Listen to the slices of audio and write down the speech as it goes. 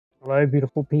Hello,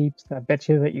 beautiful peeps. I bet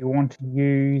you that you want to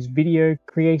use video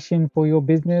creation for your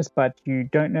business, but you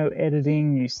don't know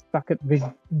editing, you suck at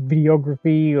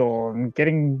videography, or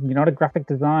you're not a graphic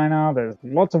designer. There's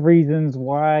lots of reasons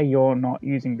why you're not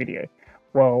using video.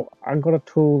 Well, I've got a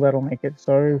tool that'll make it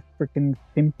so freaking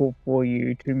simple for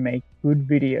you to make good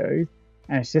videos,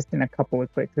 and it's just in a couple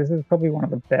of clicks. This is probably one of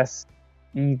the best,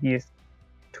 easiest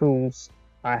tools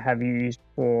I have used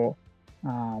for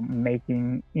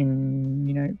making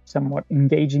somewhat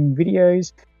engaging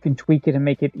videos. You can tweak it and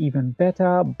make it even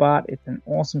better, but it's an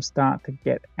awesome start to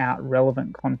get out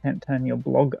relevant content, turn your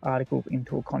blog articles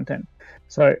into a content.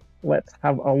 So let's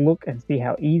have a look and see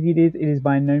how easy it is. It is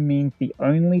by no means the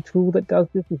only tool that does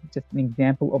this. This is just an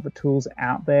example of the tools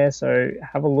out there. So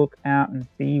have a look out and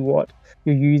see what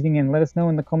you're using, and let us know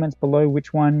in the comments below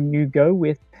which one you go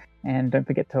with. And don't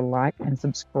forget to like and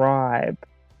subscribe.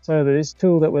 So this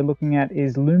tool that we're looking at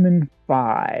is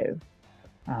Lumen5.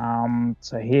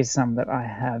 So here's some that I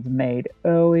have made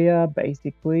earlier.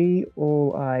 Basically,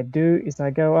 all I do is I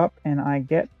go up and I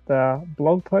get the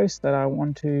blog post that I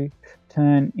want to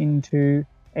turn into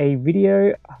a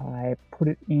video. I put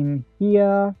it in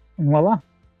here, and voila.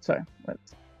 So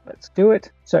let's do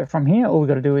it. So from here, all we've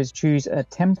got to do is choose a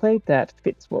template that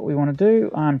fits what we want to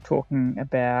do. I'm talking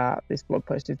about, this blog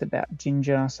post is about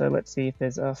ginger. So let's see if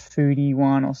there's a foodie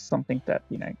one or something that,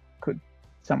 could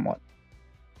somewhat,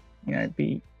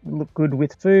 look good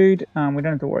with food. We don't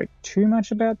have to worry too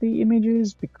much about the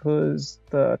images because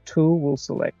the tool will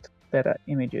select better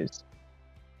images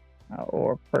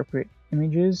or appropriate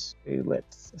images. So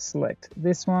let's select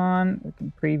this one. We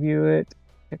can preview it,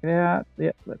 check it out.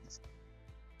 Yep, let's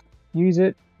use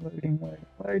it.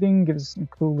 Loading gives us some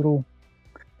cool little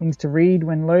things to read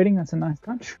when loading. That's a nice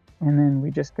touch. And then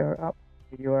we just go up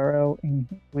the URL and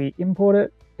we import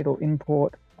it. It'll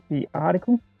import the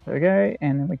article. There we go.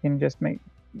 And then we can just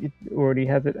it already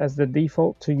has it as the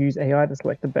default to use AI to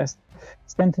select the best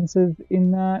sentences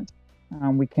in that.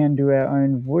 We can do our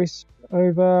own voice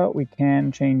over. We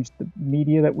can change the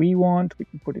media that we want. We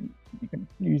can you can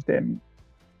use them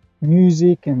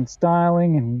music and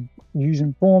styling and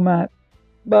using format,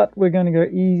 but we're going to go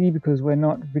easy because we're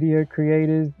not video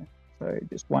creators. So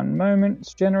just one moment,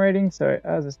 it's generating. So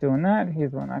as it's doing that,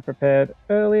 here's one I prepared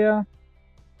earlier,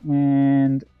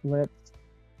 and let's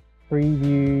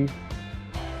preview.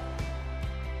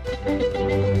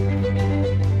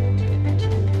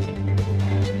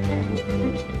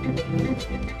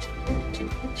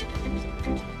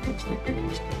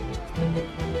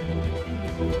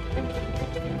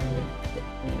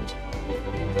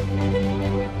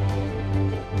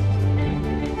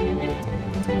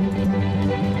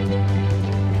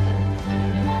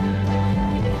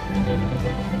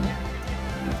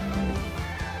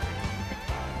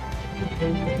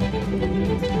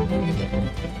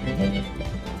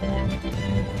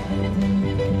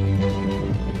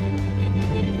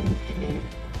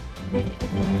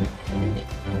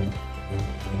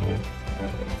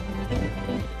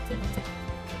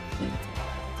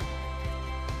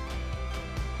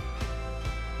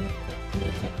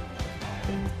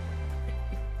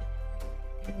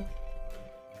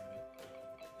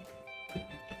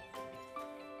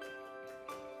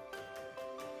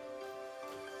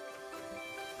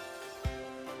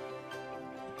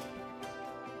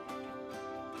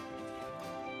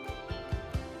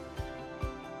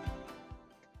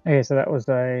 Okay, so that was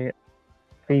a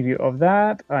preview of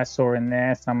that. I saw in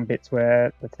there some bits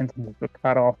where the sentences were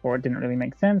cut off or it didn't really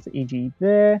make sense, e.g.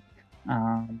 there.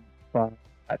 But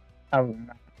other than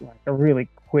that, like a really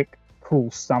quick,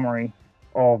 cool summary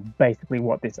of basically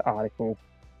what this article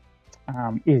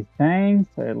is saying.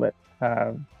 So let's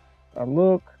have a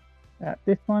look at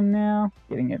this one now,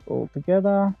 getting it all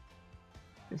together.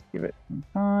 Just give it some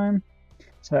time.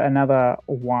 So another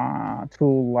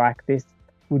tool like this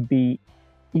would be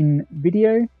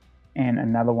Invideo, and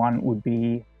another one would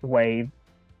be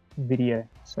Wave.Video.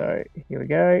 So here we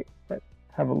go. Let's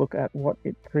have a look at what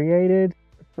it created.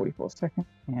 44 seconds,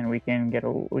 and we get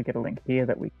a link here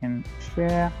that we can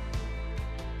share.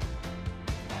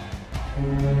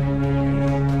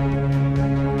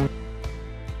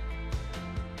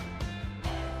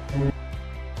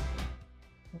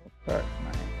 Sorry,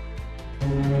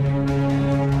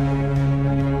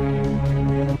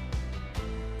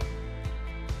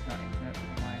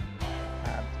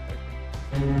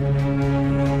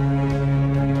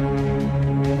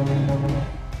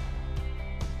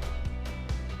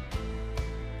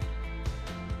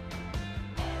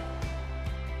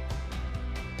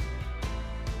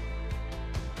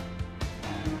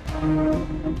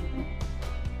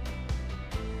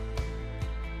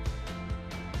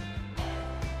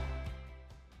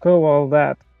 Cool, well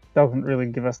that doesn't really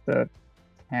give us the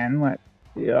 10.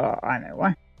 Yeah, I know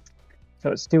why.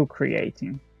 So it's still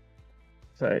creating.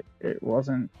 So it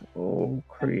wasn't all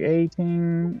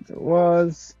creating, it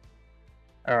was.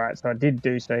 Alright, so I did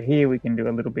do so here. We can do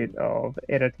a little bit of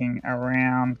editing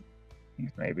around.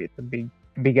 Maybe it's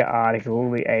a bigger article.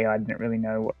 The AI didn't really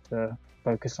know what to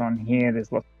focus on here.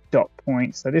 There's lots of dot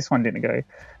points, so this one didn't go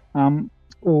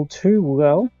all too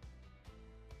well.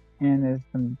 And there's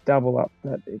some double up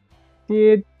that it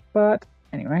did, but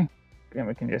anyway, then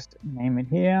we can just name it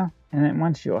here. And then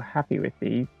once you're happy with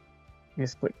these, you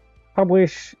just click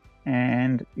publish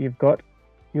and you've got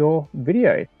your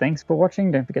video. Thanks for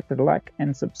watching. Don't forget to like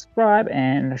and subscribe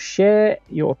and share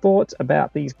your thoughts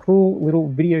about these cool little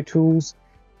video tools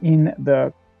in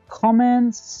the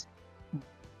comments,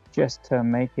 just to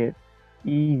make it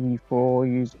easy for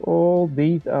you. All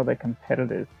these are the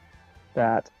competitors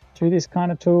that to this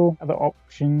kind of tool. Other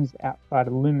options outside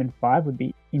of Lumen5 would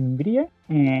be Invideo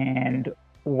and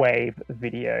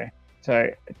Wave.Video. So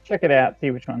check it out, see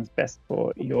which one's best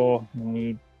for your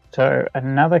need. So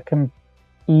another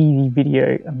easy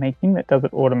video making that does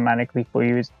it automatically for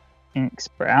you is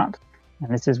Inksprout,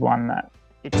 and this is one that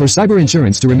for cyber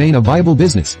insurance to remain a viable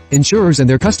business, insurers and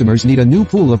their customers need a new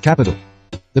pool of capital.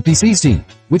 The PCs team,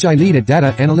 which I lead at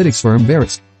data analytics firm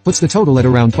Verisk, puts the total at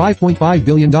around $5.5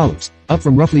 billion, up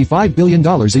from roughly $5 billion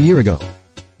a year ago.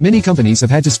 Many companies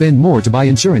have had to spend more to buy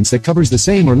insurance that covers the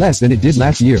same or less than it did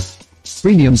last year.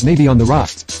 Premiums may be on the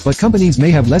rise, but companies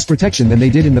may have less protection than they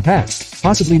did in the past,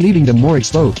 possibly leaving them more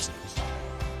exposed.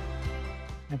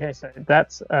 Okay, so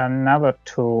that's another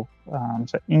tool.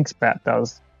 So Inksprout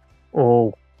does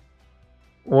all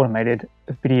automated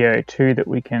video too that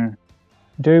we can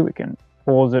do. We can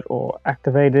pause it or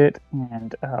activate it,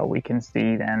 and we can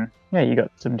see then, yeah, you got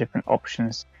some different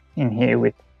options in here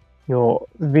with your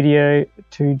video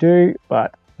to do.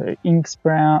 But so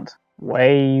Inksprout,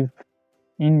 Wave,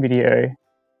 Invideo,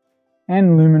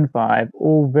 and Lumen5,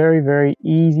 all very, very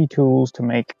easy tools to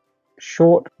make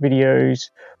short videos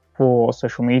for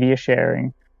social media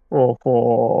sharing or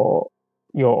for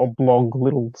your blog,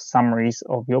 little summaries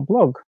of your blog.